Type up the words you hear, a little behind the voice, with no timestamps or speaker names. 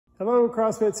Hello,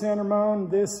 CrossFit San Ramon.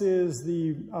 This is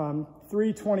the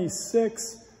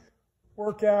 326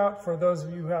 workout for those of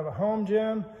you who have a home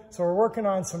gym. So we're working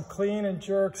on some clean and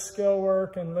jerk skill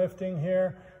work and lifting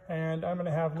here. And I'm gonna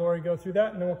have Lori go through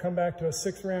that, and then we'll come back to a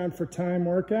 6 round for time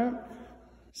workout.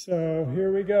 So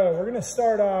here we go. We're gonna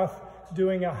start off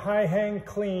doing a high hang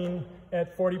clean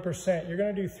at 40%. You're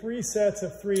gonna do 3 sets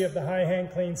of 3 of the high hang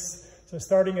cleans. So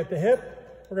starting at the hip,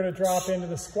 we're gonna drop into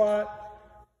the squat.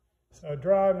 So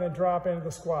drive and then drop into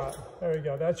the squat. There we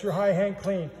go. That's your high hang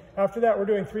clean. After that, we're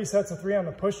doing 3 sets of 3 on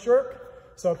the push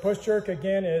jerk. So push jerk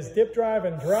again is dip, drive,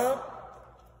 and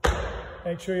drop.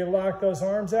 Make sure you lock those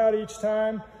arms out each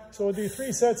time. So we'll do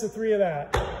 3 sets of 3 of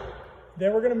that.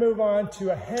 Then we're gonna move on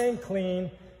to a hang clean,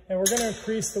 and we're gonna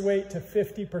increase the weight to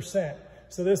 50%.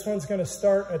 So this one's gonna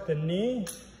start at the knee,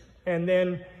 and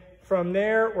then from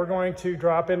there, we're going to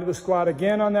drop into the squat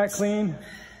again on that clean.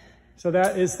 So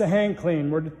that is the hang clean.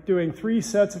 We're doing 3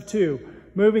 sets of 2.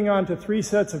 Moving on to 3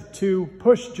 sets of 2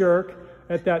 push jerk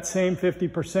at that same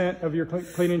 50% of your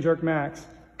clean and jerk max.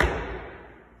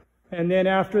 And then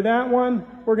after that one,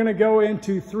 we're gonna go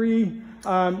into 3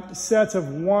 sets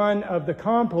of 1 of the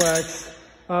complex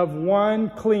of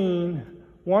 1 clean,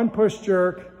 1 push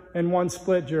jerk, and 1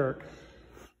 split jerk.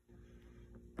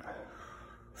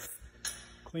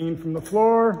 Clean from the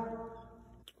floor,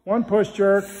 1 push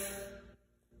jerk,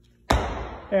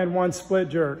 and 1 split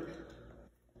jerk.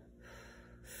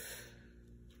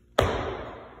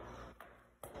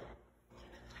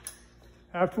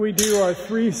 After we do our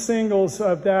 3 singles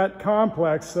of that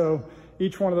complex, so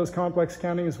each one of those complex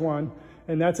counting is 1,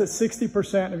 and that's at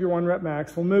 60% of your 1 rep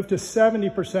max, we'll move to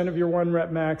 70% of your 1 rep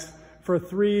max for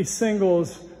 3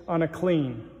 singles on a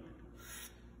clean.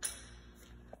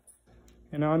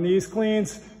 And on these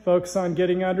cleans, focus on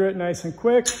getting under it nice and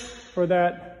quick for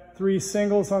that 3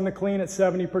 singles on the clean at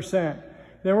 70%.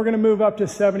 Then we're gonna move up to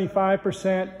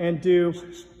 75% and do,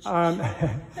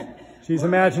 she's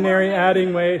imaginary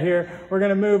adding weight here. We're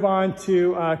gonna move on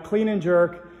to clean and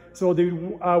jerk. So we'll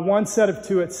do 1 set of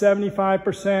 2 at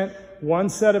 75%, 1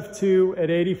 set of 2 at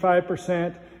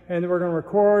 85%, and then we're gonna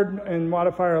record and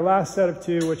modify our last set of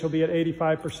 2, which will be at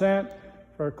 85%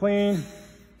 for a clean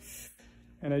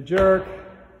and a jerk,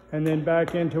 and then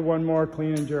back into 1 more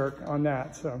clean and jerk on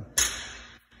that. So.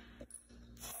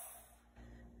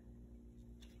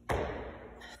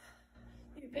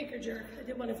 Pick your jerk. I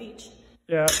did 1 of each.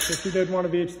 Yeah, if you did 1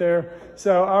 of each there.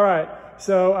 So, all right.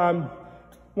 So,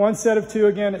 1 set of 2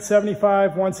 again at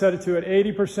 75, 1 set of 2 at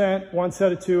 80%, 1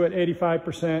 set of 2 at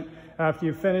 85%. After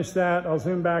you finish that, I'll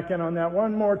zoom back in on that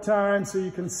 1 more time so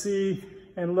you can see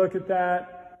and look at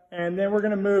that. And then we're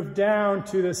going to move down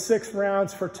to the 6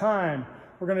 rounds for time.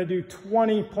 We're going to do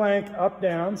 20 plank up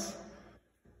downs,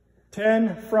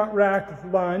 10 front rack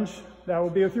lunge. That will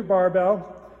be with your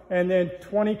barbell. And then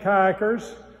 20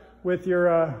 kayakers with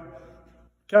your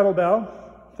kettlebell,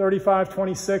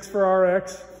 35-26 for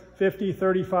RX,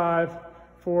 50-35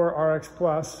 for RX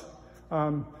plus.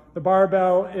 The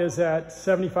barbell is at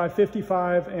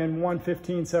 75-55 and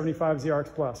 115-75 is the RX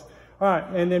plus. All right,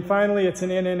 and then finally it's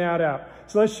an in and out out.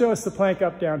 So let's show us the plank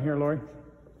up down here, Lori.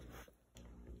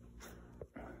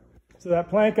 So that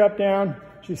plank up down,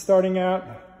 she's starting out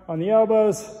on the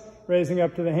elbows, raising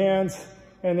up to the hands,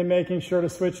 and then making sure to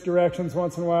switch directions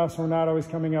once in a while so we're not always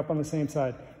coming up on the same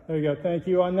side. There you go, thank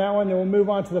you on that one. Then we'll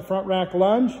move on to the front rack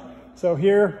lunge. So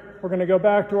here, we're gonna go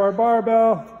back to our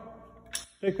barbell,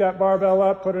 pick that barbell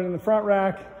up, put it in the front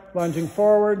rack, lunging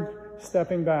forward,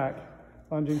 stepping back.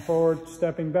 Lunging forward,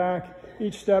 stepping back.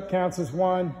 Each step counts as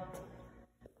 1.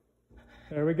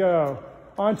 There we go.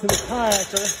 Onto the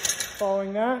kayaker,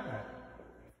 following that.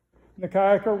 In the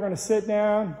kayaker, we're gonna sit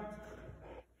down,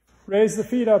 raise the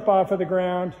feet up off of the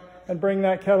ground, and bring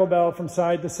that kettlebell from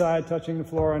side to side, touching the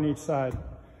floor on each side.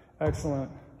 Excellent.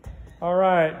 All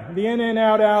right, the in and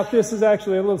out out. This is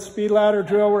actually a little speed ladder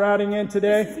drill we're adding in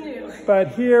today. But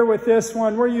here with this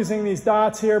one, we're using these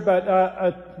dots here,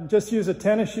 but just use a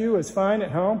tennis shoe is fine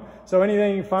at home. So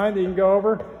anything you find that you can go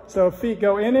over. So feet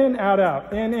go in, out,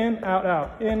 out, in, out,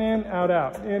 out, in, out,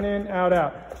 out, in, out,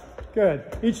 out. Good.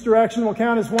 Each direction will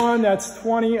count as 1. That's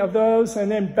 20 of those. And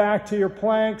then back to your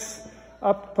planks.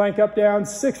 Up, plank up, down.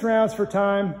 6 rounds for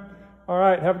time. All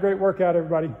right. Have a great workout,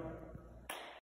 everybody.